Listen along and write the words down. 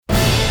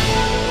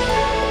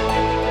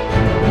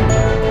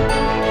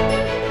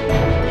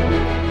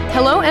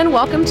and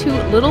welcome to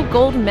Little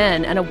Gold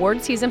Men, an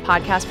award season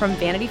podcast from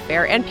Vanity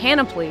Fair and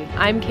Panoply.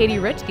 I'm Katie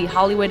Rich, the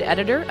Hollywood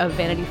editor of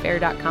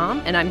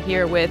VanityFair.com, and I'm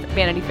here with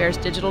Vanity Fair's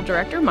digital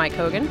director, Mike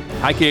Hogan.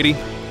 Hi, Katie.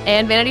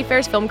 And Vanity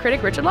Fair's film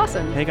critic, Richard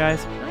Lawson. Hey,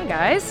 guys. Hi,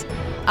 guys.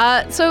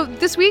 So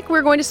this week,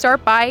 we're going to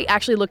start by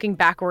actually looking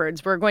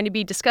backwards. We're going to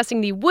be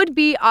discussing the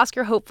would-be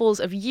Oscar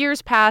hopefuls of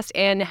years past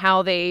and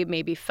how they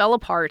maybe fell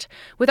apart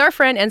with our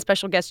friend and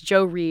special guest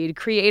Joe Reed,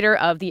 creator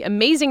of the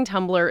amazing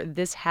Tumblr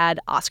This Had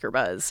Oscar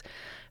Buzz.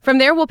 From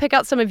there, we'll pick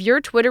out some of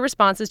your Twitter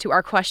responses to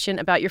our question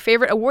about your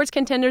favorite awards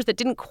contenders that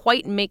didn't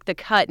quite make the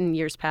cut in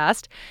years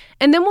past.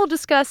 And then we'll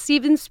discuss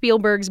Steven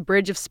Spielberg's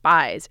Bridge of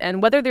Spies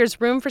and whether there's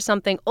room for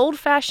something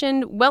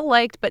old-fashioned,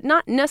 well-liked, but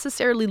not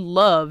necessarily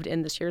loved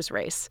in this year's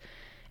race.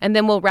 And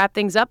then we'll wrap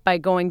things up by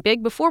going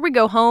big before we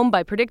go home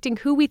by predicting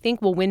who we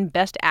think will win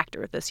Best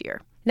Actor this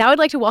year. Now I'd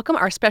like to welcome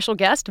our special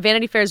guest,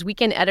 Vanity Fair's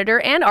weekend editor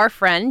and our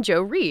friend,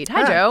 Joe Reed.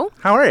 Hi, Joe.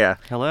 How are you?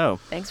 Hello.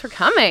 Thanks for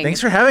coming.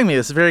 Thanks for having me.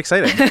 This is very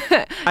exciting.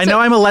 I know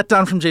I'm a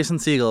letdown from Jason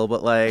Segel,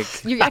 but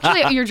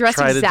you're dressed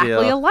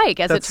exactly alike,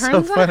 as That's it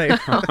turns so funny.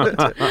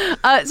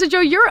 out. So, Joe,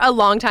 you're a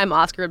longtime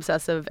Oscar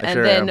obsessive, and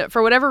sure then am.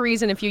 for whatever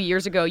reason, a few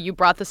years ago, you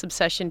brought this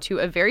obsession to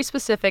a very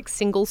specific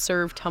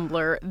single-serve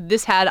Tumblr.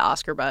 This Had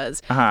Oscar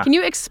Buzz. Can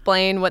you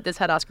explain what This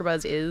Had Oscar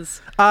Buzz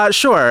is?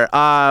 Sure.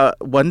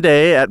 One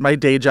day at my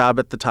day job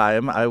at the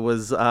time, I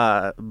was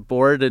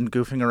bored and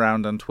goofing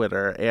around on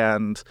Twitter,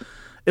 and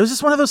it was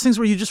just one of those things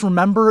where you just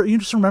remember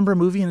a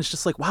movie, and it's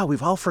just like, wow,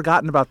 we've all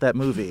forgotten about that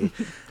movie.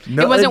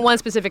 No, it wasn't one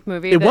specific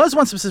movie. It was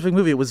one specific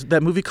movie. It was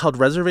that movie called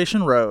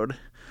Reservation Road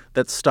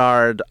that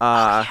starred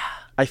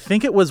I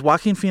think it was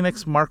Joaquin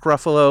Phoenix, Mark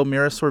Ruffalo,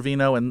 Mira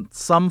Sorvino, and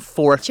some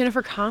fourth.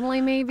 Jennifer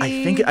Connelly, maybe? I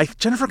think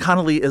Jennifer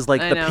Connelly is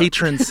like the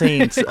patron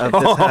saint of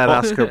This Had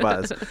Oscar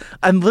Buzz.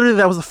 And literally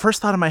that was the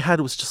first thought in my head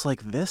was just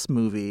like, this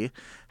movie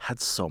had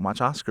so much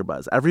Oscar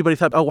buzz. Everybody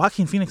thought, oh,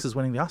 Joaquin Phoenix is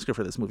winning the Oscar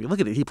for this movie. Look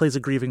at it. He plays a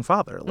grieving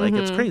father. Like,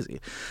 it's crazy.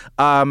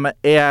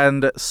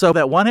 And so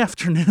that one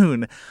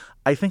afternoon,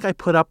 I think I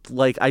put up,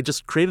 I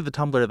just created the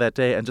Tumblr that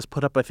day and just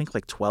put up,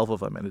 12 of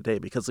them in a day.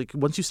 Because,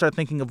 once you start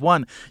thinking of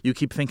one, you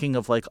keep thinking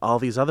of, all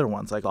these other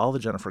ones, all the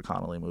Jennifer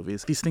Connelly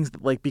movies. These things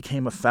that,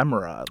 became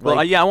ephemera. Well,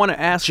 I want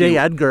to ask J. you.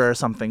 Edgar or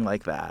something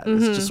like that.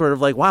 It's just sort of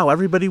wow,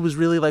 everybody was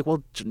really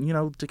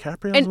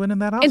DiCaprio's winning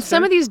that Oscar. And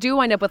some of these do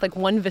wind up with,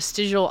 one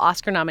vestigial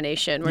Oscar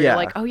nomination where you're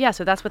like, oh, yeah,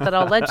 so that's what that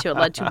all led to. It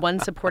led to one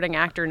supporting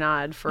actor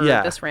nod for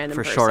this random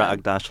person. For Shora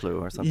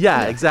Agdashlu or something.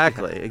 Yeah,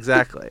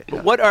 exactly.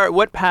 What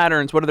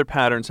other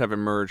patterns have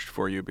emerged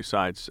for you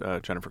besides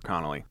Jennifer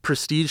Connelly?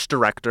 Prestige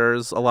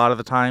directors, a lot of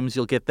the times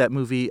you'll get that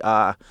movie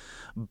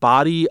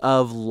Body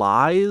of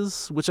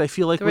Lies, which I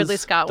feel like the was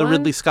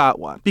Ridley Scott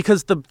one.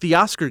 Because the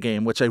Oscar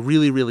game, which I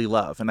really, really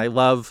love, and I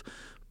love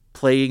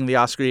playing the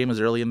Oscar game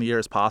as early in the year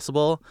as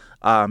possible,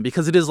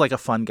 because it is a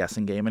fun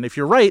guessing game. And if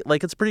you're right,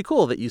 it's pretty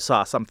cool that you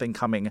saw something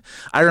coming.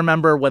 I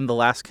remember when The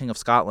Last King of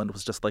Scotland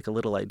was just a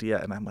little idea,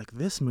 and I'm like,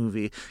 this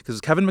movie,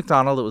 because Kevin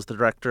MacDonald, it was the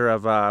director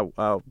of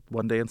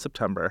One Day in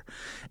September,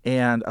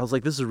 and I was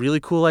like, this is a really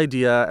cool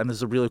idea, and this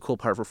is a really cool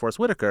part for Forrest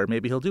Whitaker.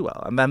 Maybe he'll do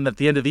well. And then at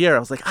the end of the year, I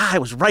was like, I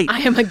was right. I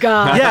am a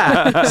god.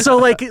 Yeah.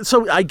 So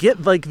I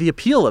get the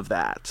appeal of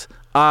that.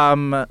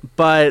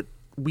 But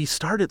we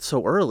started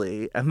so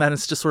early, and then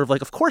it's just sort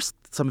of course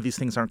some of these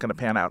things aren't going to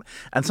pan out.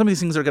 And some of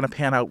these things are going to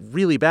pan out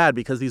really bad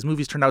because these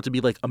movies turned out to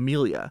be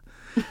Amelia.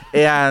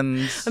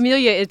 And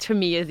Amelia, to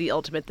me, is the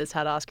ultimate This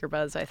Had Oscar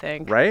Buzz, I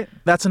think. Right?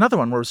 That's another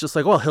one where it's just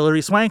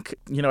Hilary Swank,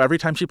 every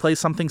time she plays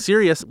something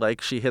serious,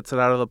 she hits it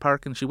out of the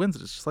park and she wins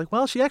it. It's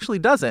just she actually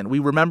doesn't. We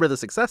remember the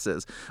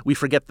successes. We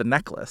forget the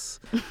necklace.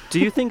 Do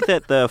you think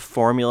that the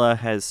formula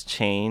has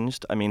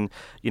changed? I mean,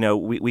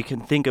 we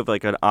can think of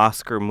an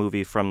Oscar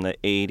movie from the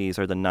 80s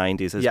or the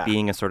 90s as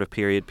being a sort of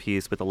period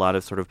piece with a lot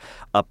of sort of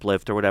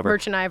uplift or whatever.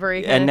 Merchant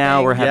Ivory. And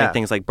now we're having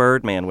things like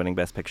Birdman winning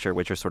Best Picture,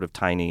 which are sort of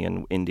tiny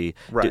and indie.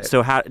 Right.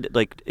 So how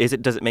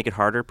does it make it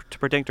harder to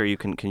predict, or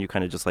can you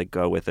kind of just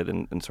go with it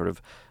and sort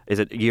of, is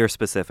it year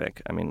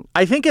specific? I mean,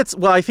 I think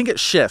it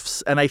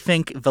shifts, and I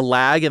think the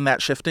lag in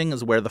that shifting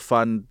is where the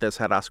fun This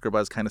Had Oscar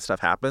Buzz kind of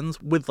stuff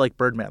happens. With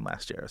Birdman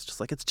last year, it's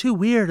just it's too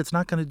weird, it's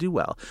not going to do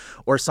well,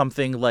 or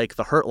something like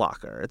The Hurt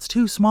Locker, it's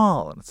too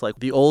small, and it's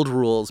the old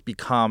rules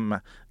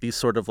become these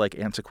sort of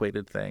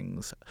antiquated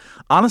things.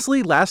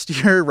 Honestly, last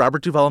year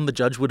Robert Duvall and the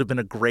Judge would have been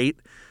a great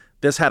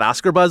This Had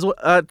Oscar Buzz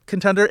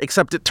contender,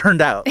 except it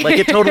turned out.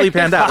 It totally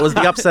panned out. It was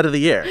the upset of the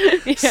year.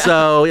 Yeah.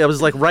 So it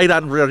was right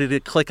on ready to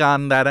click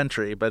on that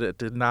entry, but it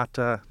did not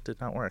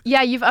work.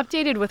 Yeah, you've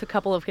updated with a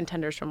couple of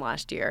contenders from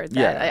last year.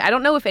 I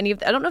don't know if I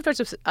don't know if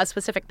there's a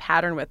specific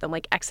pattern with them.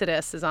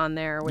 Exodus is on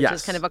there, which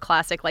is kind of a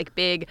classic,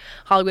 big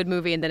Hollywood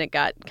movie, and then it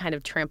got kind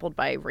of trampled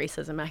by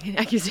racism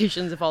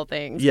accusations of all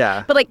things.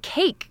 Yeah. But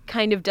Cake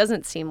kind of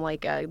doesn't seem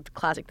like a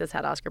classic This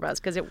Had Oscar Buzz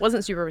because it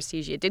wasn't super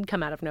prestige. It did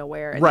come out of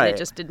nowhere, and then it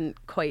just didn't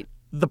quite.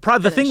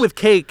 The thing with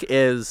Cake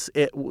is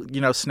it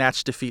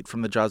snatched defeat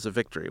from the jaws of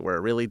victory, where it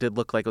really did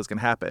look like it was going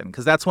to happen.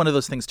 Because that's one of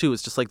those things too.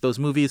 It's just those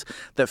movies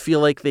that feel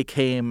like they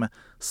came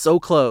so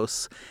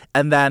close.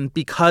 And then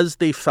because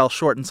they fell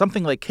short, and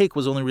something like Cake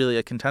was only really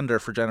a contender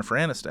for Jennifer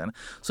Aniston.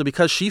 So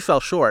because she fell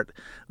short,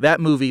 that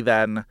movie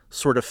then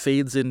sort of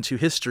fades into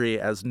history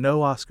as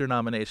no Oscar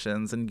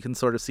nominations. And you can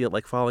sort of see it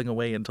like falling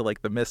away into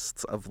like the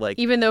mists of like.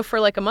 Even though for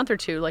like a month or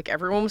two, like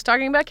everyone was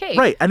talking about Cake.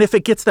 Right. And if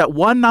it gets that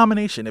one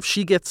nomination, if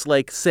she gets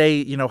like, say,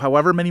 you know,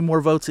 however many more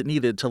votes it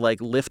needed to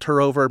like lift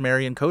her over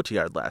Marion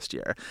Cotillard last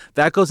year,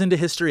 that goes into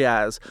history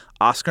as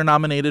Oscar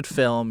nominated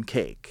film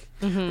Cake.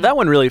 Mm-hmm. That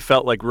one really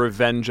felt like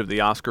revenge of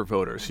the Oscar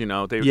voters. You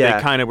know, they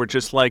kind of were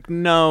just like,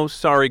 no,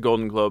 sorry,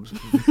 Golden Globes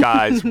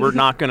guys, we're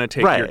not going to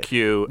take your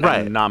cue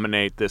and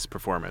nominate this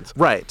performance.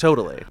 Right,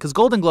 totally. Because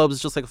Golden Globes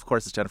is just like, of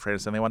course, it's Jennifer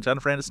Aniston. They want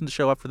Jennifer Aniston to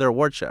show up for their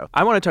award show.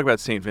 I want to talk about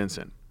St.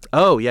 Vincent.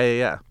 Oh,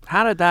 yeah.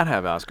 How did that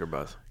have Oscar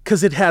buzz?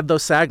 Because it had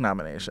those SAG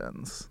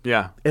nominations.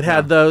 Yeah. It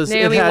had those.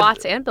 Naomi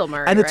Watts and Bill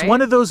Murray. And it's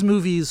one of those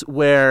movies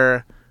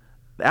where,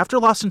 after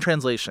Lost in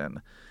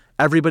Translation,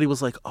 everybody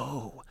was like,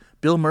 oh,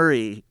 Bill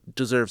Murray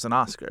deserves an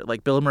Oscar.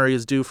 Like, Bill Murray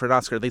is due for an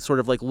Oscar. They sort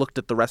of like looked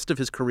at the rest of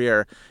his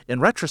career in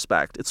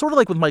retrospect. It's sort of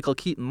like with Michael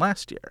Keaton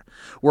last year,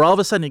 where all of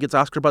a sudden he gets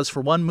Oscar buzz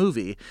for one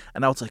movie,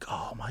 and now it's like,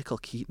 oh, Michael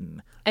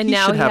Keaton. And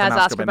now he has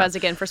Oscar buzz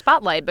again for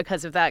Spotlight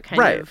because of that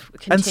kind of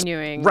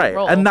continuing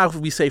role. And now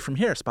we say from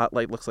here,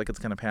 Spotlight looks like it's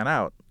going to pan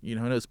out. You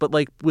know who knows? But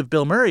like with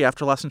Bill Murray,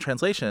 after Lost in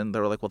Translation, they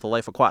were like, well, The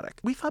Life Aquatic.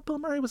 We thought Bill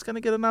Murray was going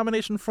to get a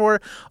nomination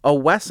for a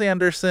Wes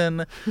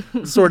Anderson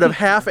sort of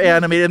half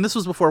animated. And this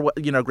was before,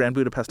 you know, Grand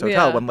Budapest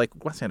Hotel, when like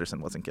Wes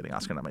Anderson wasn't getting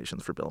Oscar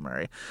nominations for Bill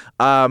Murray.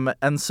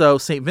 And so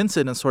St.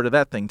 Vincent is sort of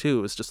that thing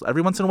too. It's just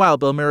every once in a while,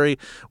 Bill Murray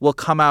will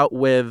come out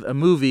with a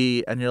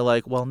movie, and you're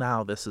like, well,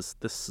 now this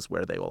is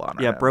where they will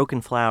honor him.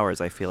 Broken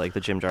Flowers, I feel like the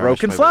Jim Jarmusch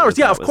Broken movie Flowers.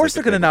 Yeah, of course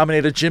they're going to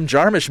nominate a Jim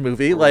Jarmusch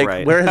movie.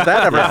 Like, where has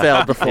that ever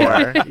failed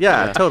before?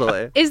 Yeah,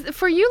 totally. Is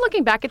for you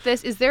looking back at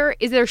this, is there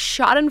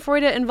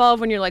Schadenfreude involved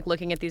when you're like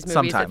looking at these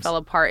movies that fell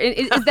apart?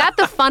 Is that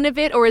the fun of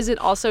it, or is it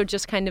also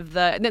just kind of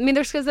the? I mean,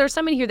 there's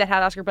some in here that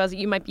had Oscar buzz that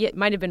you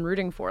might have been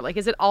rooting for. Like,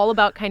 is it all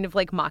about kind of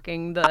like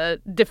mocking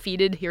the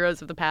defeated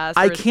heroes of the past?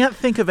 I can't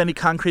think of any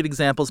concrete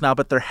examples now,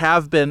 but there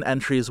have been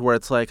entries where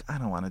it's like, I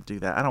don't want to do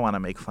that. I don't want to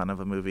make fun of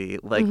a movie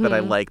like that I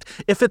liked.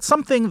 If it's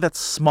something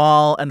that's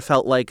small and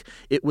felt like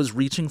it was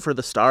reaching for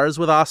the stars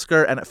with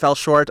Oscar and it fell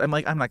short, I'm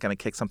like, I'm not going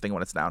to kick something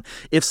when it's down.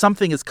 If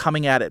something is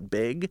coming at it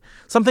big,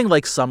 something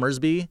like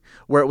Summersby,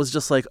 where it was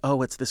just like,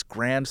 oh, it's this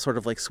grand sort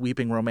of like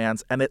sweeping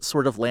romance, and it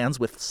sort of lands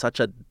with such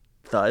a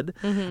thud,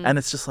 and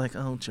it's just like,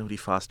 oh, Jodie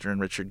Foster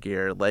and Richard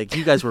Gere, like,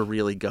 you guys were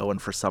really going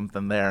for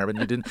something there, and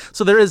you didn't.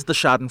 So there is the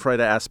Schadenfreude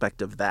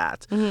aspect of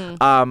that.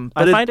 But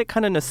I find it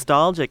kind of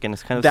nostalgic and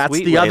it's kind of that's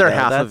sweet. The other way,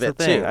 half that's of it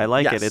the thing. too. I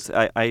like yes. it.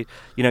 It's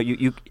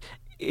you.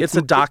 It's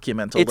a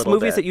document a little bit. It's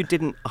movies that you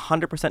didn't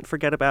 100%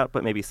 forget about,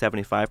 but maybe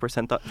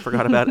 75%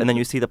 forgot about, and then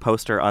you see the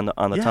poster on the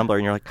Tumblr,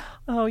 and you're like,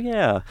 oh,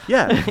 yeah.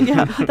 Yeah.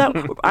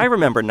 I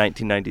remember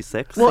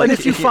 1996. Well, and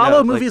if you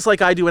follow movies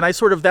like I do, and I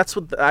sort of, that's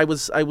what I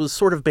was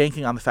sort of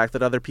banking on the fact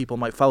that other people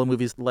might follow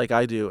movies like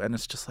I do, and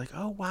it's just like,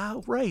 oh,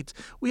 wow, right.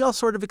 We all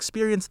sort of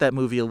experienced that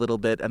movie a little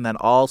bit, and then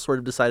all sort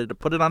of decided to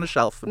put it on a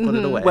shelf and put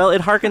it away. Well,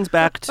 it harkens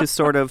back to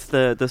sort of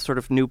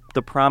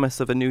the promise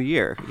of a new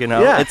year, you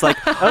know? Yeah. It's like,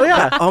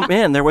 oh,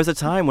 man, there was a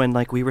time when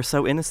like we were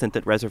so innocent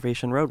that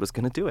Reservation Road was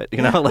going to do it.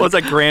 You know, well, it's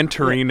like Gran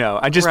Torino.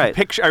 I just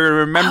I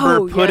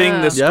remember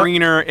putting the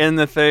screener in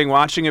the thing,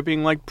 watching it,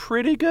 being like,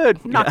 pretty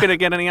good. Not going to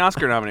get any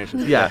Oscar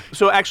nominations. Yeah.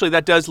 So actually,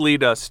 that does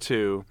lead us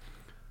to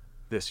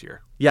this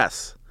year.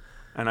 Yes.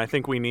 And I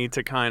think we need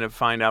to kind of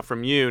find out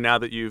from you, now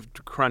that you've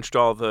crunched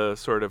all the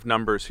sort of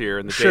numbers here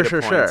and the data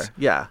points. Sure.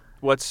 Yeah.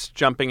 What's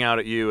jumping out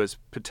at you as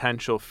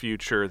potential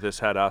future this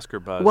had Oscar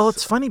buzz? Well,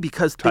 it's funny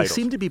because titles. They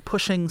seem to be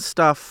pushing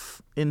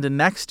stuff into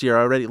next year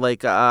already.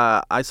 Like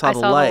I saw the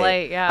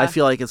light. Yeah. I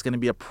feel like it's going to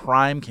be a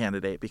prime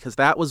candidate because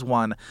that was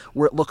one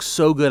where it looks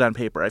so good on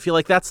paper. I feel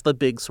like that's the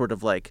big sort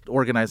of like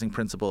organizing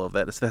principle of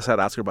that. This had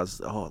Oscar buzz.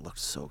 Oh, it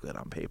looks so good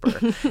on paper.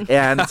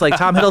 And it's like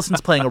Tom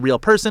Hiddleston's playing a real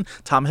person.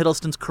 Tom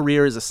Hiddleston's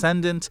career is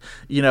ascendant.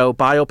 You know,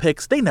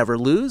 biopics, they never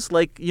lose.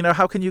 Like, you know,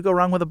 how can you go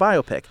wrong with a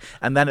biopic?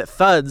 And then it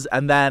thuds,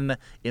 and then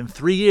in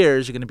 3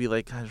 years you're going to be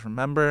like, guys,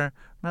 remember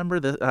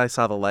this? I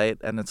saw the light,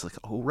 and it's like,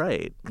 oh,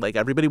 right. Like,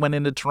 everybody went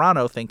into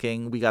Toronto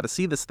thinking we got to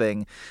see this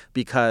thing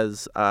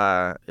because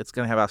it's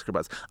going to have Oscar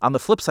buzz. On the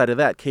flip side of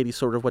that, Katie,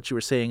 sort of what you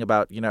were saying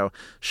about, you know,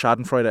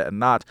 Schadenfreude and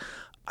not,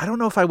 I don't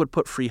know if I would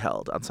put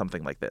Freeheld on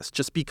something like this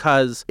just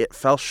because it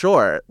fell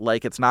short.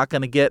 Like, it's not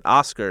going to get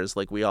Oscars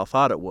like we all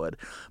thought it would.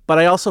 But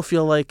I also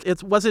feel like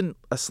it wasn't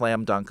a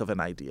slam dunk of an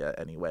idea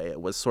anyway.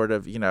 It was sort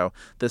of, you know,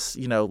 this,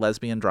 you know,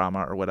 lesbian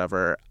drama or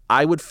whatever.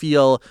 I would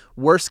feel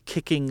worse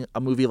kicking a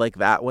movie like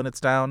that when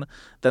it's down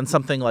than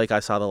something like I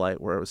Saw the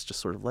Light, where it was just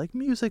sort of like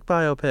music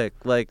biopic.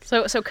 Like,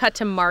 so cut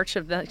to March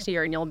of next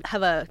year, and you'll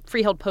have a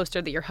Freeheld poster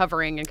that you're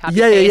hovering and copy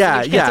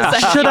Yeah.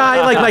 Should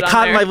I like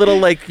my little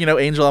like, you know,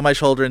 angel on my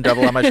shoulder and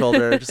devil on my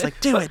shoulder, just like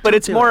do it. But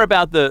it's more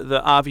about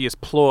the obvious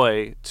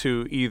ploy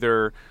to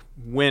either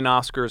win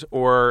Oscars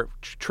or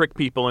trick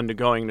people into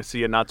going to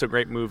see a not so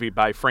great movie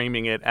by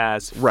framing it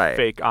as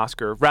fake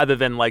Oscar, rather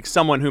than like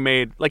someone who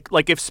made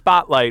like if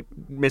Spotlight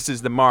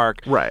misses the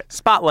mark. Right.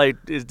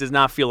 Spotlight does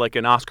not feel like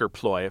an Oscar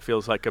ploy. It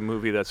feels like a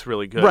movie that's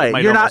really good.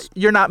 Right.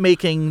 You're not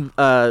making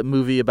a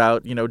movie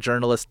about,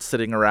 journalists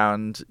sitting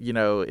around, in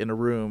a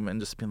room and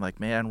just being like,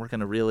 man, we're going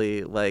to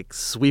really like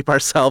sweep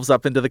ourselves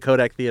up into the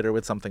Kodak Theater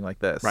with something like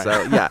this. Right.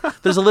 So yeah,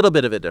 there's a little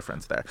bit of a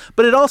difference there.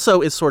 But it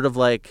also is sort of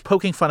like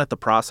poking fun at the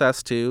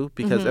process too,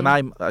 because, and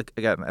I'm,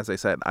 again, as I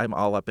said, I'm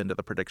all up into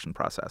the prediction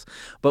process.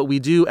 But we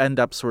do end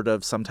up sort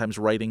of sometimes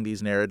writing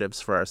these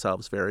narratives for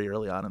ourselves very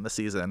early on in the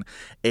season.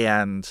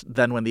 And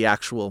then when the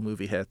actual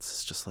movie hits,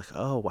 it's just like,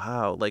 oh,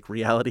 wow, like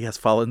reality has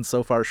fallen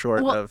so far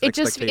short of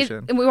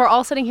expectation. And we were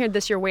all sitting here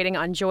this year waiting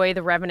on Joy,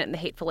 The Revenant, and The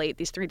Hateful Eight,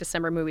 these 3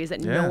 December movies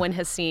that no one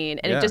has seen.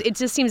 And it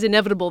just seems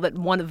inevitable that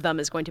one of them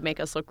is going to make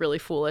us look really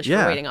foolish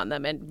for waiting on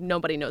them. And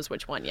nobody knows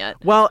which one yet.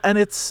 Well, and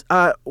it's,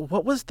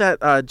 what was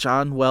that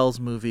John Wells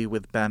movie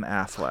with Ben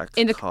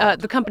Affleck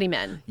called? The Company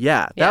Men.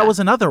 Yeah, that was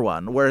another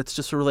one where it's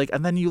just sort of like,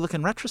 and then you look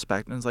in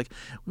retrospect and it's like,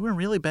 we were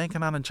really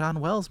banking on a John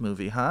Wells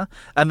movie, huh?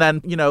 And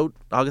then,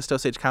 August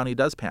Osage County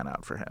does pan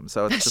out for him.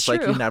 So it's just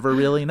like, you never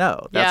really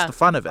know. That's the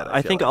fun of it.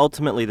 I think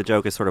ultimately the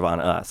joke is sort of on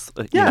us.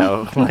 Like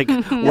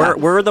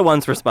we're the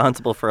ones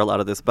responsible for a lot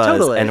of this buzz.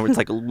 Totally. And it's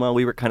like, well,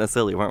 we were kind of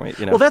silly, weren't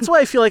we? Well, that's why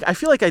I feel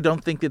like I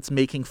don't think it's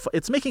making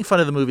fun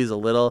of the movies a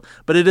little,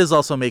 but it is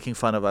also making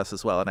fun of us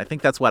as well. And I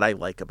think that's what I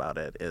like about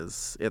it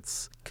is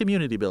it's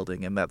community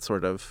building and that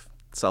sort of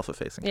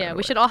self-effacing. Yeah,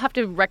 we should all have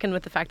to reckon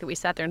with the fact that we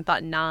sat there and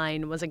thought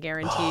 9 was a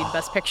guaranteed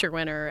Best Picture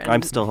winner. And...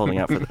 I'm still holding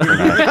out for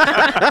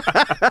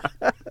that.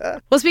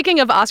 Well, speaking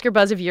of Oscar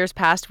buzz of years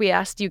past, we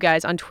asked you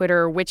guys on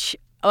Twitter which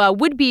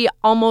would-be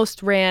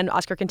almost ran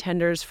Oscar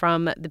contenders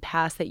from the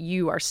past that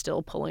you are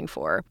still pulling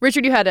for.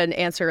 Richard, you had an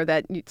answer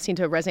that seemed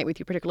to resonate with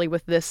you, particularly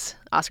with this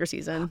Oscar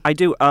season. I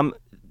do.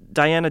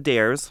 Diana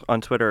Dares on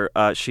Twitter,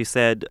 she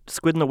said,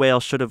 Squid and the Whale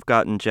should have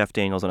gotten Jeff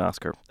Daniels an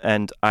Oscar.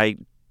 And I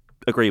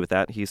agree with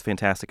that. He's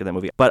fantastic in that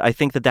movie. But I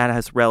think that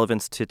has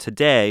relevance to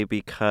today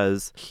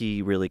because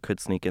he really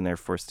could sneak in there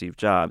for Steve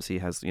Jobs. He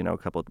has, a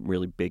couple of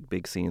really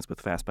big scenes with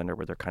Fassbender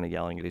where they're kind of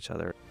yelling at each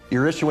other.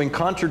 You're issuing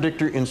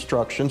contradictory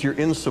instructions. You're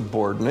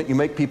insubordinate. You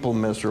make people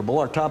miserable.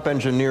 Our top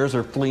engineers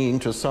are fleeing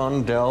to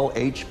Sun, Dell,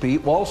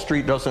 HP. Wall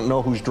Street doesn't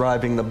know who's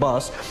driving the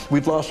bus.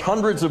 We've lost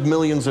hundreds of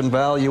millions in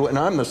value, and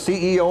I'm the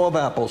CEO of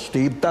Apple,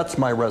 Steve. That's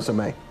my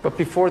resume. But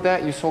before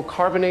that, you sold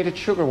carbonated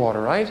sugar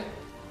water, right?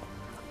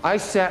 I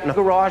sat in a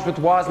garage with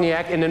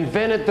Wozniak and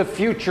invented the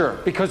future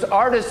because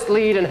artists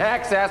lead and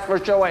hacks ask for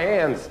a show of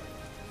hands.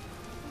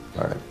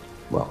 All right.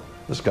 Well,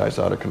 this guy's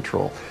out of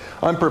control.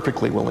 I'm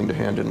perfectly willing to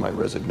hand in my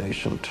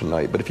resignation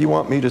tonight, but if you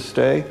want me to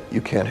stay, you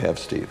can't have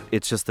Steve.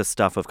 It's just the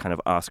stuff of kind of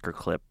Oscar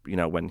clip,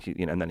 when he,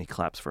 and then he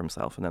claps for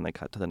himself, and then they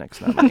cut to the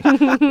next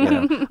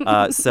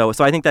nominee. So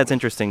I think that's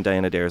interesting,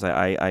 Diana Dares.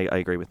 I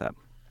agree with that.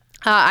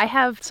 I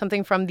have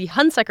something from the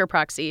Hunsaker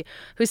proxy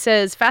who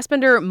says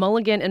Fassbender,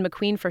 Mulligan, and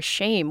McQueen for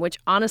Shame, which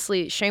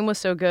honestly, Shame was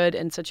so good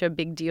and such a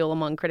big deal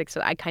among critics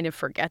that I kind of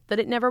forget that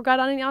it never got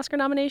on any Oscar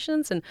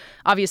nominations. And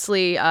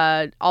obviously,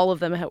 all of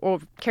them,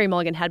 Carey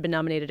Mulligan had been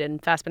nominated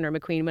and Fassbender and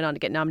McQueen went on to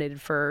get nominated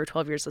for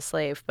 12 Years a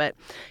Slave. But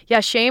yeah,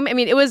 Shame, I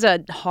mean, it was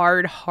a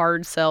hard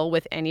sell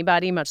with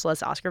anybody, much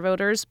less Oscar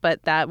voters.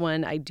 But that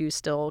one I do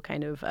still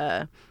kind of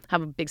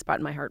have a big spot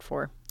in my heart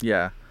for.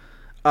 Yeah.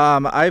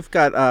 I've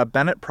got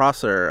Bennett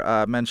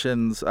Prosser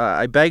mentions,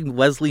 I begged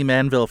Leslie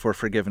Manville for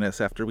forgiveness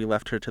after we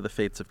left her to the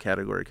fates of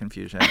category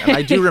confusion. And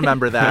I do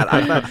remember that.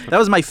 That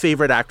was my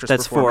favorite actress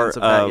performance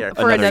of that year.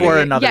 For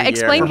another year.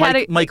 Explain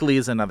Mike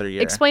Lee's Another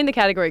Year. Explain the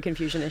category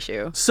confusion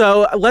issue.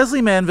 So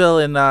Leslie Manville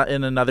in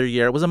Another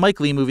Year, it was a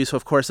Mike Lee movie, so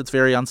of course it's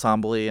very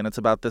ensemble-y, and it's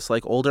about this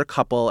like older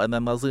couple, and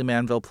then Leslie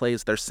Manville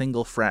plays their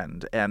single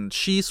friend, and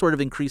she sort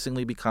of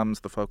increasingly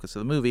becomes the focus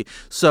of the movie.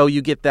 So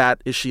you get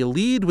that, is she a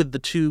lead with the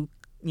two,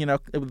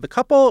 with the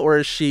couple, or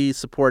is she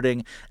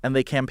supporting? And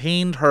they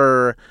campaigned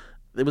her.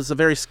 It was a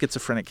very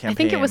schizophrenic campaign. I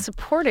think it was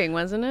supporting,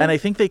 wasn't it? And I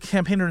think they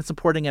campaigned her in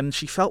supporting, and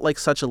she felt like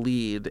such a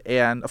lead.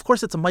 And of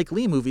course, it's a Mike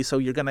Lee movie, so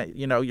you're gonna,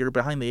 you're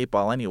behind the 8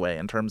 ball anyway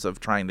in terms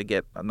of trying to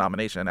get a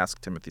nomination. Ask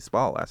Timothy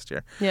Spall last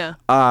year. Yeah.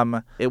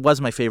 It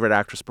was my favorite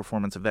actress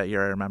performance of that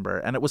year, I remember,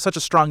 and it was such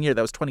a strong year.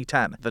 That was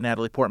 2010, the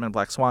Natalie Portman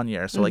Black Swan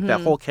year. So like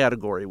that whole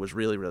category was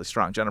really, really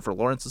strong. Jennifer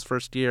Lawrence's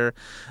first year,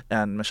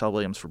 and Michelle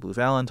Williams for Blue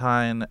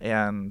Valentine,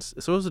 and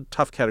so it was a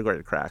tough category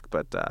to crack.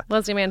 But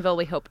Leslie Manville,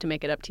 we hope to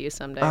make it up to you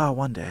someday. Oh,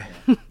 one day.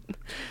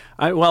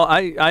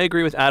 I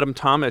agree with Adam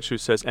Tomich, who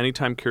says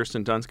anytime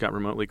Kirsten Dunst got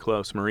remotely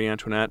close, Marie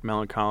Antoinette,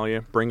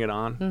 Melancholia, bring it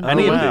on.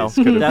 Any of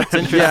these. That's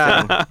interesting.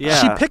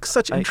 Yeah. She picks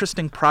such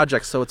interesting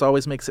projects, so it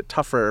always makes it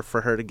tougher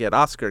for her to get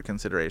Oscar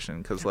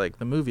consideration because like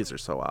the movies are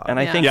so odd. And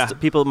I think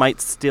people might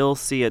still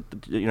see it,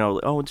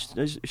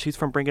 she's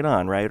from Bring It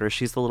On, right? Or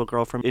she's the little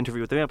girl from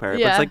Interview with the Vampire.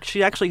 Yeah. But it's like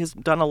she actually has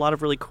done a lot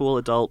of really cool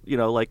adult,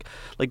 like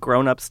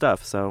grown-up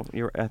stuff. So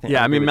I think.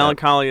 Yeah, I mean,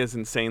 Melancholia is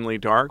insanely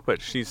dark,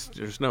 but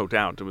there's no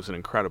doubt it was an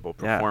incredible incredible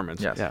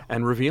performance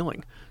and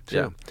revealing too.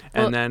 Yeah.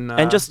 And then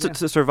and just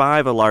to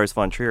survive a Lars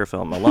von Trier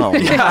film alone,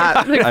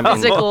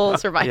 physical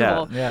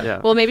survival.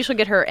 Yeah. Well, maybe she'll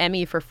get her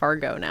Emmy for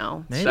Fargo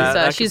now.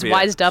 Maybe. She's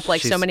wised up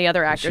like so many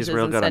other actresses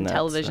and said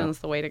television's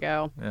the way to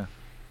go. Yeah.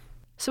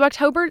 So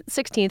October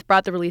 16th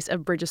brought the release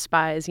of Bridge of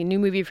Spies, a new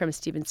movie from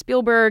Steven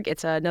Spielberg.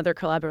 It's another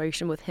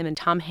collaboration with him and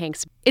Tom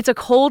Hanks. It's a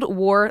Cold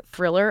War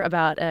thriller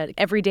about an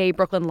everyday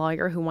Brooklyn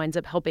lawyer who winds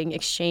up helping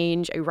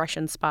exchange a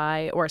Russian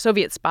spy or a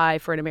Soviet spy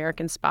for an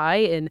American spy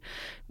in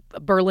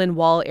Berlin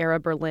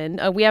Wall-era Berlin.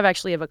 We have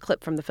a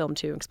clip from the film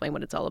to explain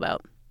what it's all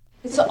about.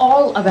 It's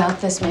all about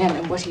this man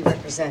and what he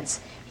represents.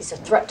 He's a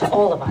threat to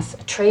all of us,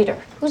 a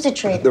traitor. Who's a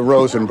traitor? The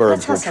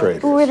Rosenbergs were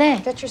traitors. Who were they?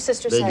 That's your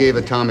sister's They side. gave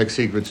atomic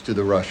secrets to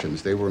the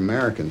Russians. They were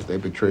Americans. They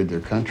betrayed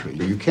their country.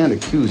 You can't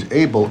accuse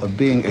Abel of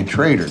being a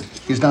traitor.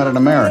 He's not an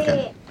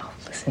American. Oh,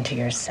 listen to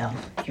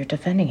yourself. You're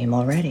defending him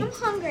already. I'm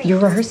hungry. You're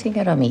rehearsing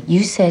it on me.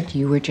 You said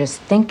you were just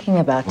thinking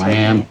about I taking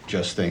am it.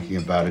 just thinking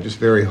about it. It's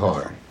very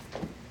hard.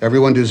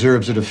 Everyone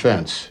deserves a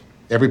defense.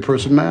 Every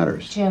person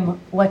matters.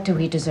 Jim, what do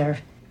we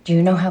deserve? Do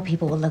you know how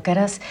people will look at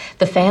us?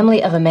 The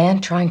family of a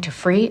man trying to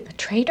free a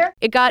traitor?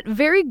 It got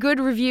very good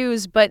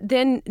reviews, but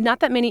then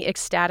not that many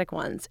ecstatic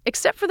ones,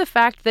 except for the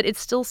fact that it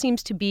still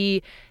seems to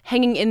be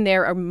hanging in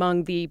there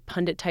among the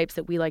pundit types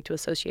that we like to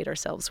associate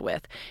ourselves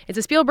with. It's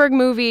a Spielberg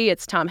movie.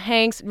 It's Tom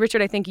Hanks.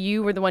 Richard, I think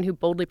you were the one who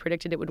boldly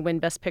predicted it would win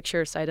Best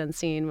Picture sight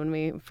unseen when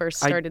we first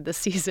started this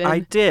season. I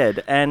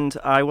did, and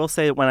I will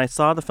say when I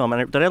saw the film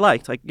that I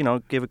liked,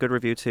 gave a good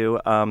review too.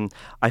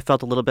 I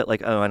felt a little bit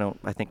like,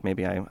 I think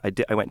maybe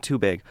I went too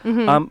big.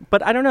 Mm-hmm.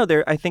 But I don't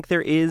know. I think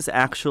there is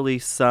actually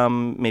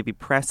some maybe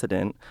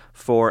precedent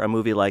for a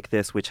movie like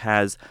this, which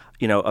has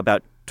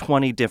about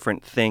 20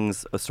 different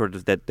things sort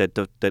of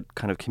that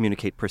kind of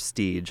communicate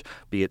prestige,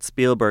 be it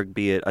Spielberg,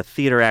 be it a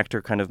theater actor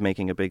kind of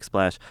making a big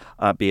splash,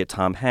 be it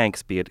Tom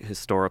Hanks, be it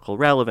historical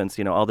relevance,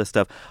 all this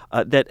stuff,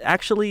 that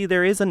actually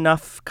there are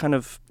enough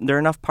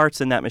parts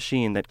in that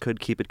machine that could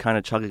keep it kind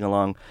of chugging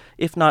along.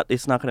 If not,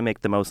 it's not going to make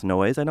the most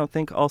noise, I don't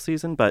think, all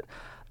season, but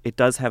it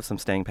does have some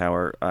staying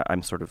power,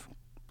 I'm sort of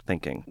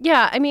thinking.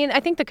 Yeah, I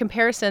think the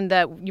comparison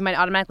that you might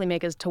automatically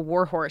make is to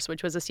War Horse,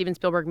 which was a Steven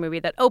Spielberg movie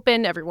that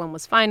opened, everyone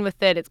was fine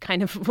with it. It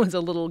kind of was a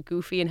little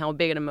goofy in how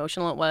big and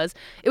emotional it was.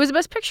 It was a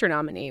Best Picture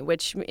nominee,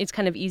 which it's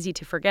kind of easy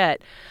to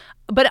forget.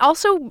 But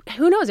also,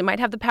 who knows, it might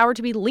have the power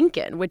to be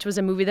Lincoln, which was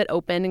a movie that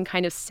opened and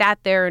kind of sat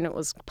there and it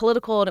was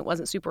political and it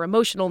wasn't super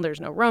emotional. There's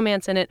no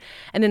romance in it.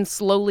 And then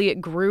slowly it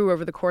grew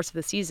over the course of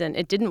the season.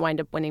 It didn't wind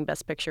up winning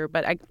Best Picture,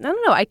 but I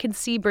don't know. I could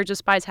see Bridge of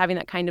Spies having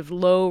that kind of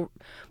low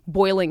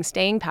boiling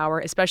staying power,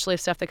 especially if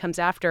stuff that comes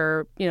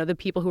after, the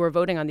people who are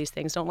voting on these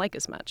things don't like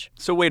as much.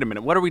 So wait a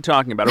minute. What are we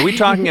talking about? Are we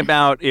talking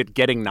about it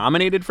getting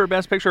nominated for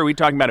Best Picture or are we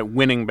talking about it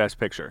winning Best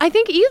Picture? I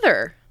think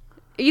either.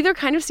 Either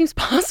kind of seems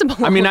possible.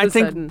 I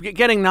think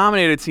getting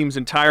nominated seems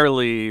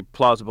entirely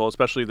plausible,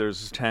 especially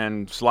there's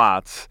 10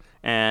 slots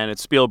and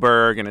it's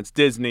Spielberg and it's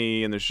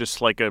Disney and there's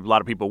just like a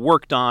lot of people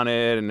worked on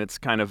it and it's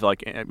kind of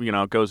like,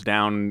 it goes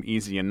down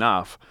easy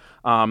enough.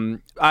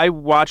 I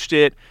watched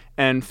it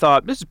and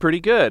thought, this is pretty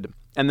good.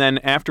 And then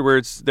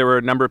afterwards, there were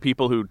a number of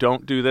people who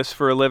don't do this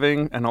for a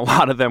living, and a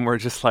lot of them were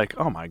just like,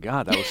 oh, my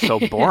God, that was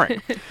so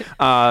boring.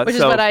 Which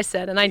is what I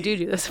said, and I do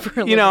this for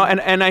a living.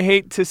 And I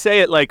hate to say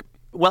it,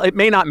 well, it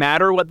may not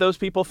matter what those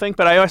people think,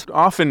 but I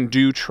often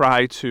do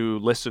try to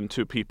listen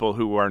to people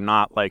who are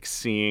not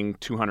seeing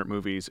 200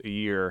 movies a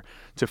year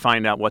to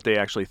find out what they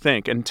actually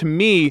think. And to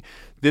me,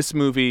 this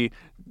movie,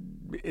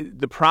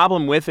 the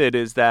problem with it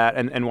is that,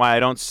 and why I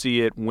don't see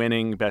it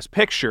winning Best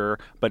Picture,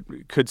 but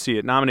could see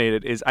it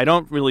nominated, is I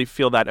don't really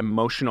feel that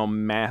emotional,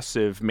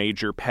 massive,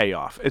 major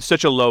payoff. It's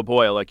such a low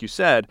boil, like you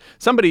said.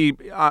 Somebody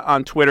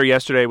on Twitter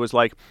yesterday was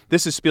like,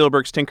 this is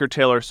Spielberg's Tinker,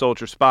 Tailor,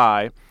 Soldier,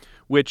 Spy,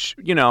 which,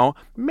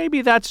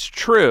 maybe that's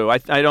true. I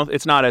don't.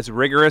 It's not as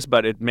rigorous,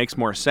 but it makes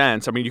more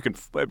sense. I mean, you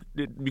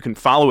can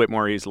follow it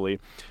more easily.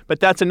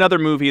 But that's another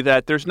movie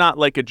that there's not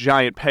a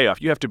giant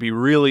payoff. You have to be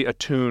really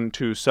attuned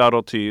to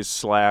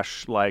subtleties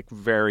 /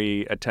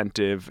 very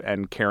attentive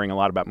and caring a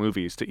lot about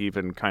movies to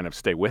even kind of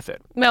stay with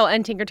it. Well,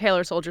 and Tinker,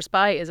 Tailor, Soldier,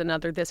 Spy is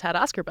another This had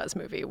Oscar buzz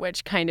movie,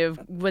 which kind of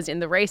was in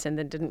the race and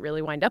then didn't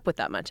really wind up with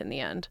that much in the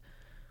end.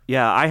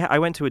 Yeah, I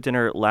went to a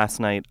dinner last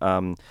night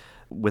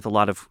with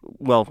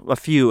a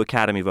few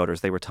Academy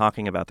voters. They were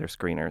talking about their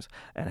screeners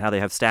and how they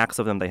have stacks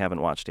of them they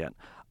haven't watched yet.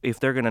 If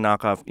they're going to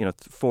knock off,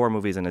 4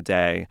 movies in a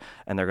day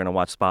and they're going to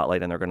watch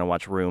Spotlight and they're going to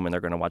watch Room and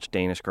they're going to watch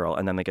Danish Girl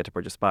and then they get to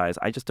Bridge of Spies,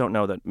 I just don't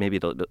know that maybe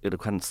it'll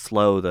kind of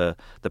slow the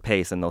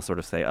pace and they'll sort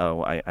of say,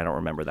 oh, I don't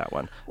remember that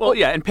one. Well,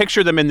 yeah, and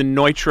picture them in the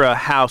Neutra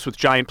house with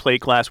giant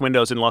plate glass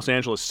windows in Los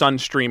Angeles, sun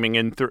streaming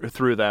in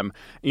through them,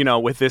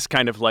 with this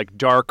kind of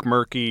dark,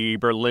 murky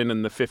Berlin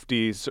in the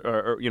 50s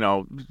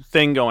or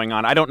thing going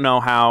on. I don't know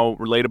how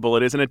relatable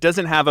it is, and it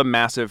doesn't have a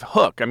massive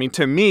hook. I mean,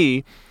 to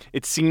me,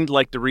 it seemed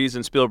like the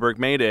reason Spielberg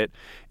made it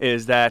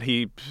is that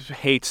he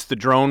hates the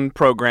drone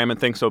program and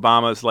thinks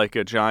Obama's like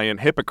a giant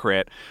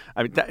hypocrite.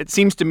 I mean, it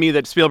seems to me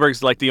that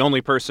Spielberg's like the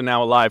only person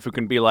now alive who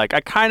can be like,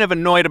 I kind of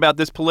annoyed about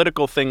this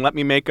political thing. Let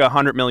me make a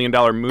 $100 million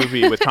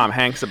movie with Tom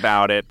Hanks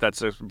about it.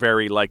 That's a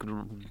very like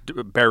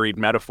buried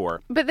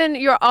metaphor. But then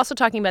you're also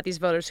talking about these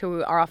voters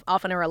who are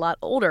often a lot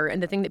older.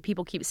 And the thing that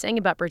people keep saying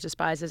about Bridge of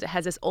Spies is it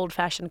has this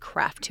old-fashioned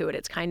craft to it.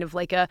 It's kind of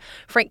like a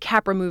Frank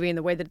Capra movie in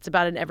the way that it's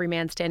about an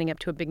everyman standing up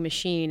to a big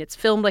machine. It's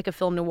filmed like a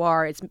film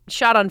noir. It's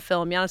shot on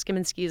film. Janusz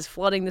Kaminski is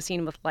flooding the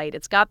scene with light.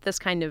 It's got this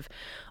kind of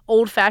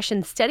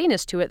old-fashioned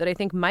steadiness to it that I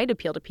think might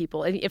appeal to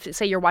people. And if,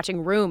 say, you're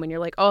watching Room and you're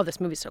like, oh, this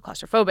movie's so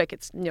claustrophobic,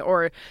 it's,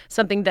 or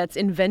something that's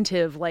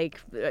inventive, like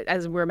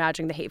as we're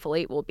imagining The Hateful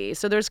Eight will be.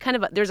 So there's kind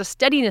of there's a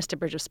steadiness to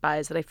Bridge of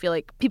Spies that I feel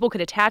like people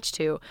could attach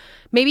to.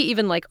 Maybe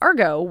even like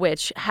Argo,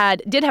 which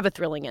did have a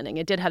thrilling ending.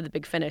 It did have the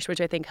big finish, which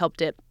I think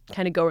helped it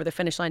kind of go over the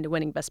finish line to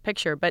winning Best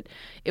Picture. But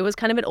it was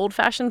kind of an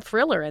old-fashioned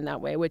thriller in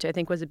that way, which I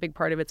think was a big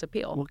part of its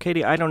appeal. Well,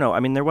 Katie, I don't know. I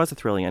mean, there was a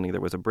thrilling ending.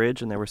 There was a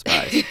bridge and there were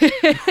spies.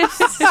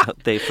 So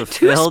they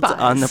fulfilled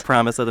on the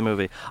promise of the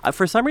movie.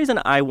 For some reason,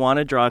 I want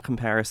to draw a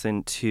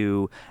comparison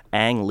to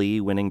Ang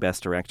Lee winning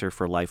Best Director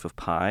for Life of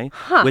Pi,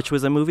 which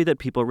was a movie that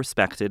people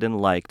respected and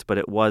liked, but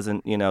it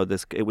wasn't,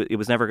 it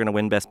was never going to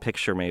win Best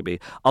Picture, maybe.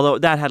 Although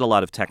that had a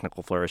lot of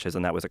technical flourishes,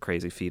 and that was a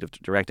crazy feat of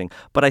directing.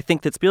 But I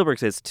think that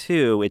Spielberg's is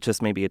too. It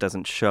just maybe it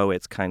doesn't show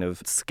its kind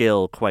of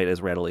skill quite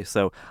as readily.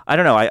 So I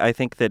don't know. I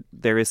think that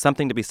there is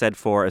something to be said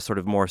for a sort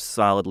of more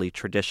solidly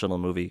traditional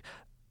movie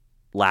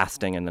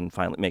lasting and then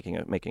finally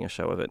making a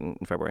show of it in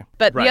February.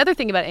 But the other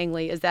thing about Ang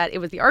Lee is that it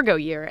was the Argo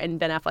year and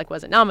Ben Affleck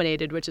wasn't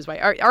nominated, which is why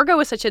Argo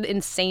is such an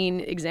insane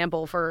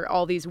example for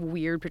all these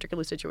weird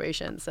particular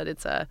situations that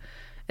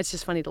it's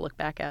just funny to look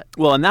back at.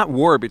 Well, and that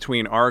war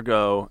between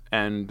Argo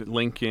and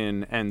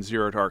Lincoln and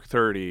Zero Dark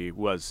 30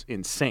 was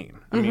insane.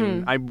 I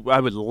mean, I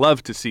would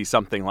love to see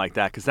something like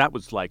that because that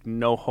was like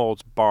no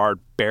holds barred,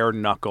 bare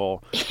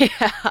knuckle,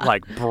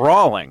 like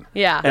brawling.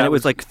 Yeah. And it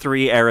was like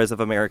 3 eras of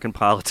American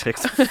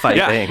politics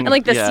fighting. And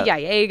like the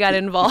CIA got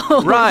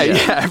involved. Right.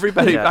 Yeah.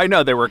 Everybody, I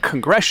know there were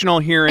congressional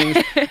hearings.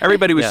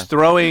 Everybody was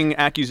throwing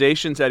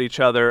accusations at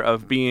each other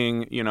of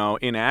being,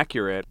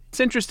 inaccurate. It's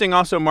interesting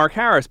also, Mark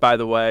Harris, by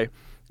the way,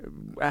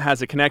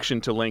 has a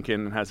connection to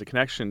Lincoln and has a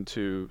connection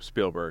to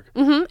Spielberg.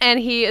 And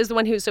he is the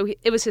one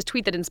it was his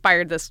tweet that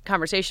inspired this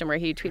conversation where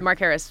he tweeted, Mark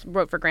Harris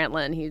wrote for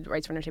Grantland. He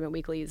writes for Entertainment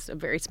Weekly. He's a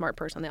very smart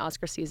person on the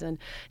Oscar season.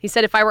 He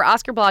said, if I were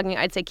Oscar blogging,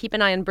 I'd say keep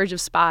an eye on Bridge of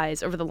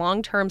Spies. Over the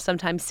long term,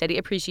 sometimes steady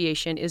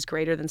appreciation is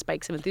greater than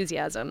spikes of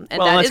enthusiasm.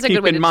 And that is a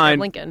good way to describe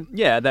Lincoln.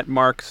 Yeah, that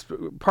Mark's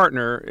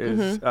partner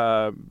is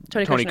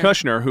Tony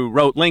Kushner, who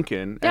wrote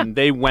Lincoln, and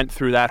they went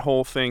through that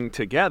whole thing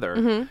together,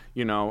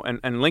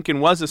 and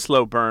Lincoln was a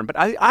slow burn. But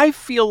I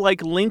feel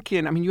like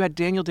Lincoln, I mean, you had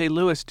Daniel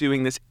Day-Lewis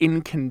doing this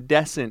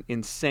incandescent,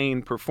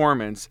 insane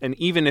performance, and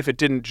even if it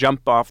didn't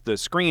jump off the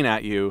screen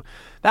at you,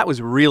 that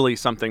was really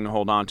something to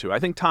hold on to. I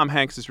think Tom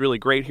Hanks is really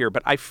great here,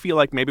 but I feel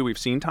like maybe we've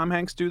seen Tom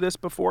Hanks do this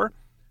before.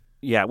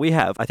 Yeah, we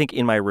have. I think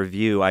in my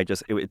review,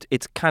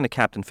 it's kind of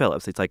Captain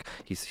Phillips. It's like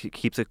he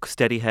keeps a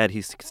steady head,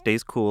 he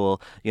stays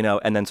cool,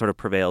 and then sort of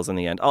prevails in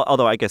the end.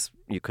 Although I guess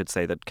you could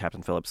say that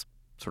Captain Phillips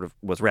sort of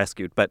was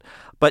rescued. But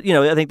I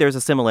think there's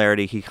a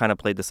similarity. He kind of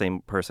played the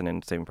same person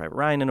in Saving Private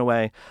Ryan in a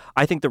way.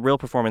 I think the real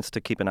performance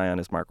to keep an eye on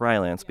is Mark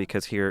Rylance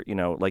because here,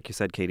 like you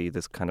said, Katie,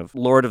 this kind of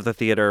lord of the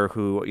theater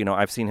who,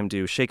 I've seen him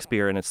do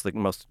Shakespeare and it's the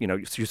most,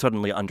 you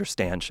suddenly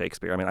understand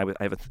Shakespeare. I mean,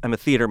 I'm a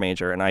theater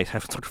major and I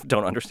sort of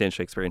don't understand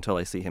Shakespeare until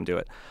I see him do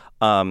it.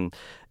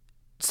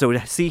 So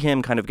to see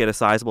him kind of get a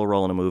sizable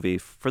role in a movie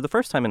for the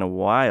first time in a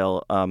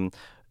while,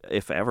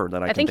 if ever,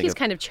 that I think he's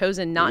kind of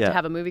chosen not to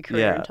have a movie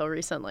career until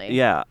recently.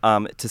 Yeah.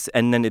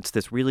 And then it's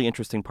this really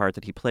interesting part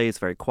that he plays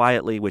very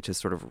quietly, which is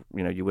sort of,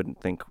 you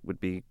wouldn't think would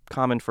be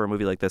common for a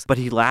movie like this. But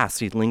he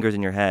lingers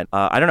in your head.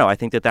 I don't know. I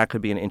think that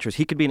could be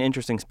he could be an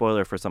interesting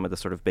spoiler for some of the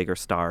sort of bigger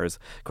stars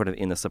kind of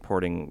in the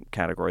supporting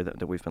category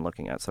that we've been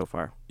looking at so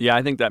far. Yeah,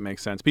 I think that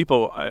makes sense.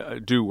 People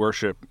do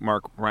worship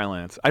Mark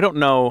Rylance. I don't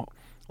know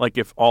like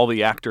if all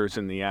the actors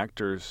in the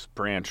actors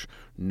branch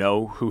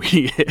know who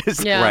he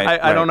is. Yeah.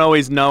 I don't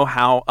always know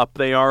how up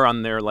they are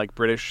on their like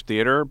British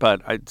theater,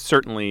 but I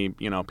certainly,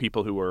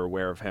 people who were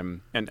aware of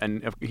him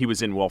and he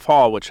was in Wolf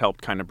Hall, which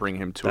helped kind of bring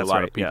him to a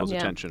lot of people's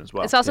attention as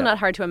well. It's also not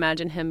hard to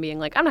imagine him being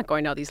like, I'm not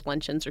going to all these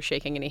luncheons or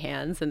shaking any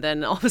hands, and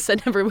then all of a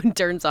sudden everyone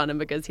turns on him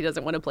because he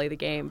doesn't want to play the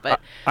game. But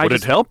would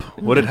it help?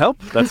 Would it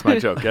help? That's my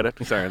joke. Get it?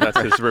 Sorry, that's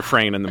his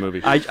refrain in the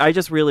movie. I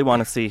just really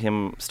want to see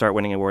him start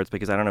winning awards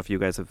because I don't know if you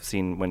guys have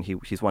seen when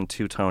he's won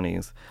 2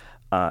 Tonys.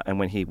 And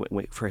when he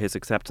for his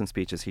acceptance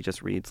speeches, he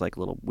just reads like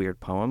little weird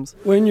poems.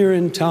 When you're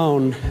in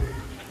town,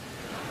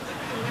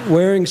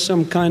 wearing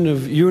some kind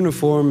of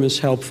uniform is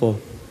helpful.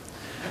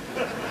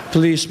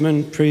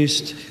 Policeman,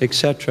 priest,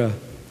 etc.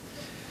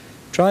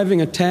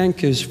 Driving a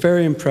tank is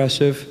very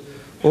impressive,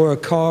 or a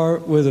car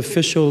with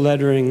official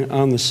lettering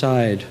on the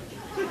side.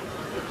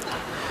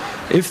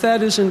 If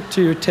that isn't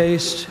to your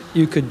taste,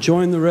 you could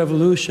join the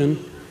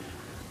revolution,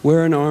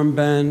 wear an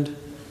armband,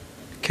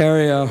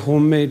 carry a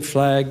homemade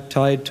flag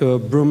tied to a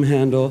broom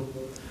handle,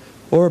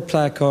 or a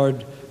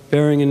placard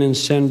bearing an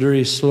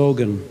incendiary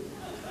slogan.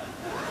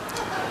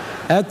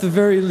 At the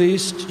very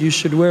least, you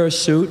should wear a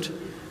suit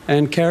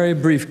and carry a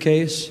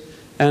briefcase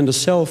and a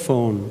cell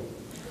phone,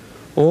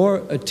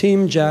 or a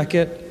team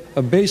jacket,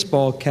 a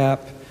baseball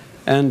cap,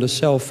 and a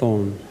cell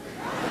phone.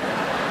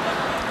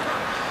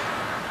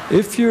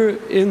 If you're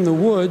in the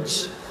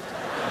woods,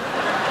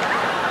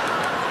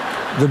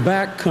 the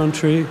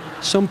backcountry,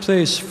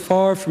 someplace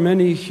far from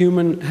any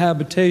human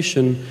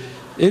habitation,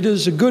 it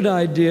is a good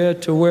idea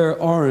to wear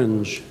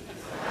orange.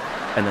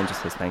 And then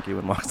just says thank you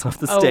and walks off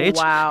the stage.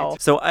 Oh, wow.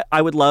 So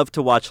I would love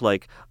to watch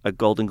like a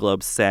Golden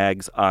Globes,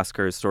 SAGs,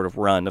 Oscars sort of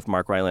run of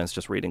Mark Rylance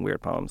just reading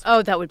weird poems.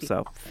 Oh, that would be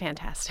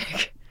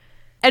fantastic.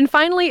 And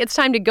finally, it's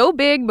time to go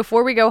big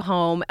before we go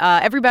home.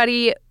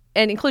 Everybody,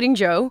 and including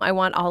Joe, I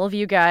want all of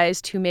you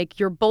guys to make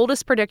your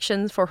boldest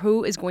predictions for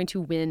who is going to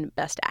win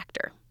Best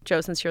Actor.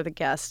 Joe, since you're the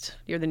guest,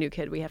 you're the new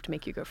kid, we have to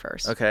make you go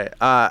first. Okay.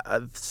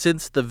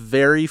 Since the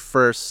very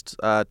first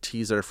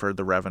teaser for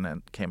The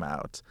Revenant came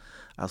out,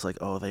 I was like,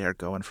 oh, they are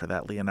going for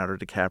that Leonardo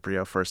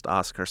DiCaprio first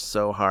Oscar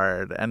so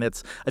hard. And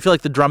I feel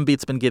like the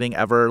drumbeat's been getting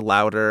ever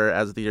louder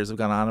as the years have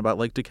gone on about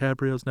like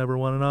DiCaprio's never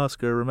won an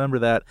Oscar. Remember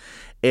that.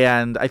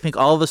 And I think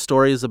all the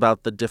stories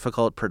about the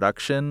difficult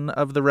production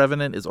of The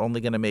Revenant is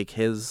only going to make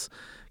his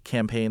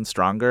campaign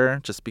stronger,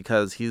 just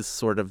because he's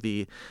sort of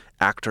the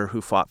actor who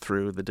fought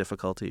through the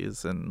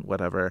difficulties and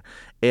whatever.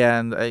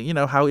 And,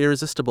 how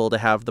irresistible to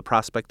have the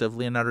prospect of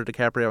Leonardo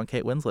DiCaprio and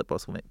Kate Winslet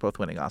both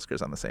winning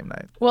Oscars on the same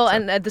night. Well,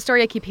 and the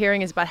story I keep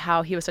hearing is about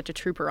how he was such a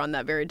trooper on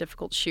that very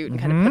difficult shoot and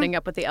kind of putting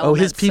up with the elements.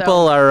 Oh, his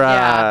people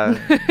are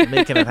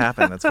making it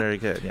happen. It's very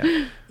good,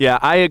 yeah. Yeah,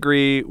 I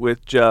agree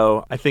with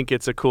Joe. I think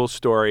it's a cool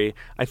story.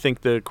 I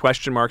think the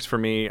question marks for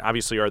me,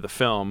 obviously, are the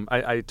film.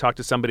 I talked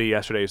to somebody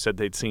yesterday who said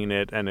they'd seen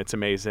it, and it's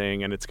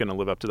amazing, and it's going to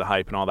live up to the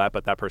hype and all that,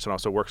 but that person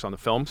also works on the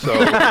film, so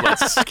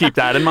let's keep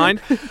that in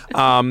mind.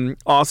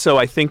 Also,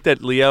 I think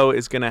that Leo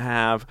is going to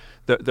have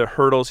the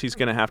hurdles he's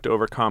going to have to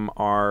overcome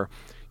are,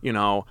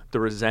 the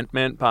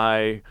resentment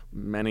by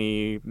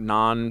many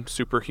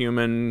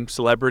non-superhuman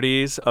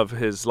celebrities of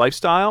his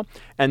lifestyle,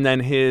 and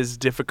then his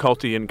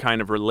difficulty in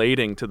kind of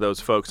relating to those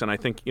folks. And I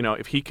think,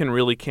 if he can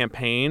really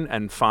campaign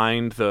and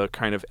find the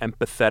kind of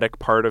empathetic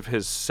part of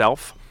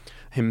himself,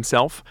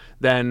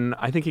 then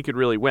I think he could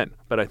really win.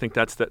 But I think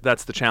that's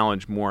the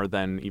challenge more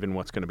than even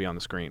what's going to be on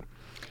the screen.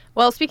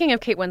 Well, speaking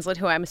of Kate Winslet,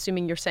 who I'm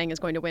assuming you're saying is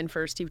going to win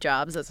for Steve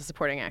Jobs as a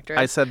supporting actress.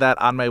 I said that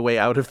on my way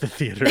out of the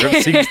theater of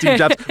seeing Steve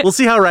Jobs. We'll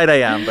see how right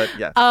I am, but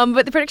yeah.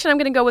 But the prediction I'm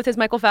going to go with is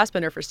Michael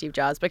Fassbender for Steve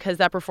Jobs, because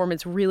that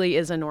performance really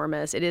is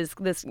enormous. It is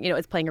this,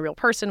 it's playing a real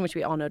person, which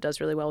we all know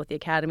does really well with the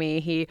Academy.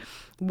 He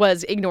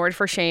was ignored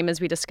for Shame, as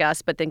we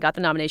discussed, but then got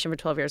the nomination for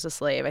 12 Years a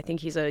Slave. I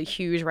think he's a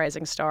huge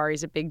rising star.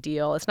 He's a big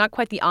deal. It's not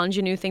quite the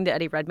ingenue thing that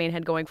Eddie Redmayne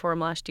had going for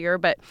him last year,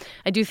 but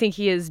I do think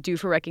he is due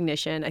for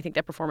recognition. I think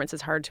that performance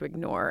is hard to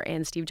ignore,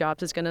 and Steve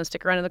Jobs is going to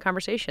stick around in the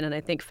conversation. And I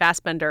think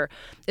Fassbender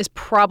is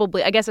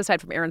probably, I guess aside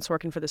from Aaron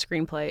Sorkin for the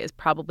screenplay, is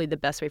probably the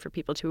best way for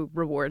people to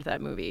reward that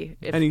movie.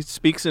 And he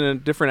speaks in a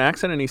different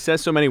accent, and he says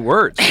so many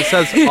words. He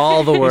says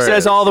all the words. He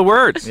says all the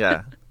words.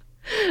 Yeah.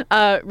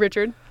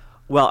 Richard?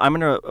 Well, I'm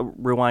going to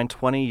rewind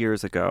 20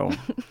 years ago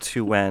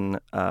to when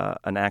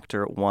an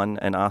actor won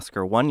an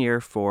Oscar one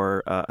year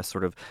for a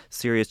sort of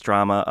serious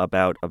drama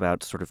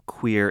about sort of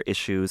queer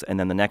issues, and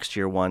then the next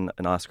year won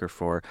an Oscar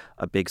for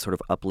a big sort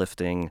of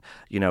uplifting,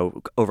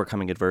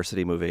 overcoming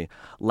adversity movie.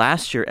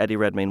 Last year, Eddie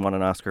Redmayne won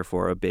an Oscar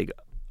for a big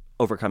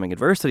overcoming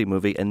adversity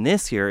movie, and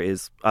this year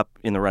is up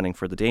in the running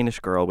for The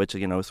Danish Girl, which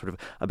is sort of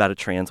about a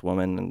trans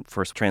woman and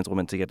first trans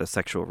woman to get a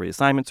sexual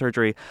reassignment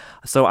surgery.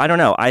 So I don't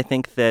know. I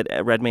think that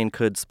Redmayne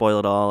could spoil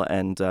it all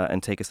and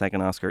take a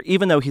second Oscar,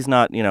 even though he's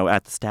not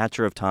at the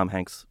stature of Tom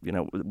Hanks.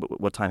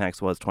 What Tom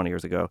Hanks was 20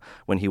 years ago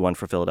when he won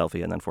for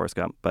Philadelphia and then Forrest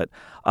Gump. But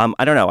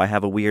I don't know. I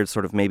have a weird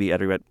sort of maybe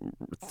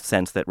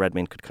sense that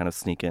Redmayne could kind of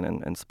sneak in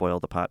and spoil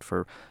the pot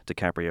for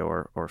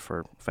DiCaprio or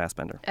for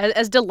Fassbender.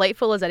 As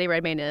delightful as Eddie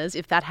Redmayne is,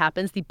 if that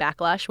happens, the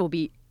backlash will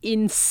be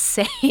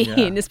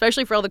insane,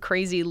 especially for all the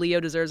crazy Leo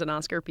deserves an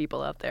Oscar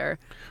people out there.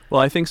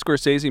 Well, I think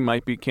Scorsese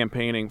might be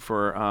campaigning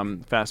for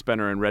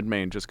Fassbender and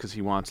Redmayne just because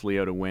he wants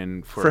Leo to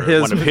win for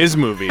one of his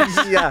movies.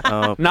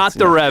 Not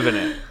The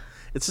Revenant.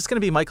 It's just going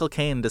to be Michael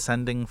Caine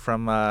descending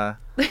from the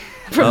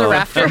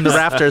rafters. From the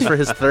rafters for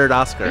his third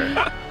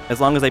Oscar. As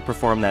long as they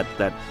perform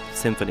that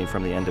symphony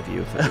from The End of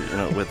Youth,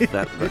 with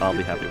that, I'll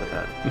be happy with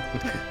that.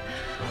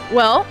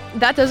 Well,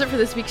 that does it for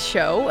this week's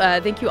show.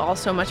 Thank you all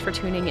so much for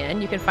tuning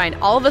in. You can find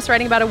all of us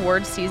writing about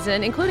awards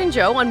season, including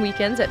Joe, on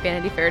weekends at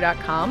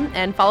VanityFair.com.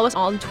 And follow us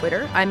all on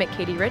Twitter. I'm at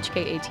Katie Rich,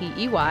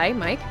 Katey.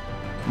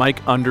 Mike?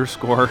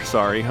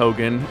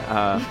 Hogan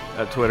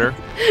at Twitter.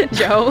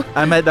 Joe?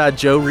 I'm at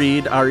Joe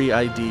Reid,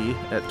 REID,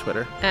 at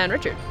Twitter. And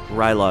Richard?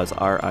 Rylaws,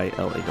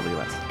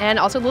 RILAWS. And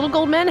also Little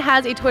Goldman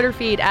has a Twitter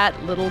feed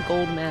at Little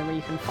Goldman, where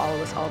you can follow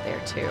us all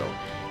there too.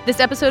 This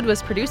episode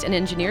was produced and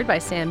engineered by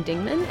Sam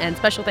Dingman, and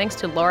special thanks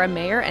to Laura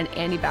Mayer and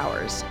Andy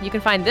Bowers. You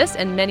can find this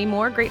and many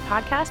more great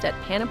podcasts at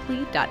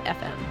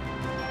panoply.fm.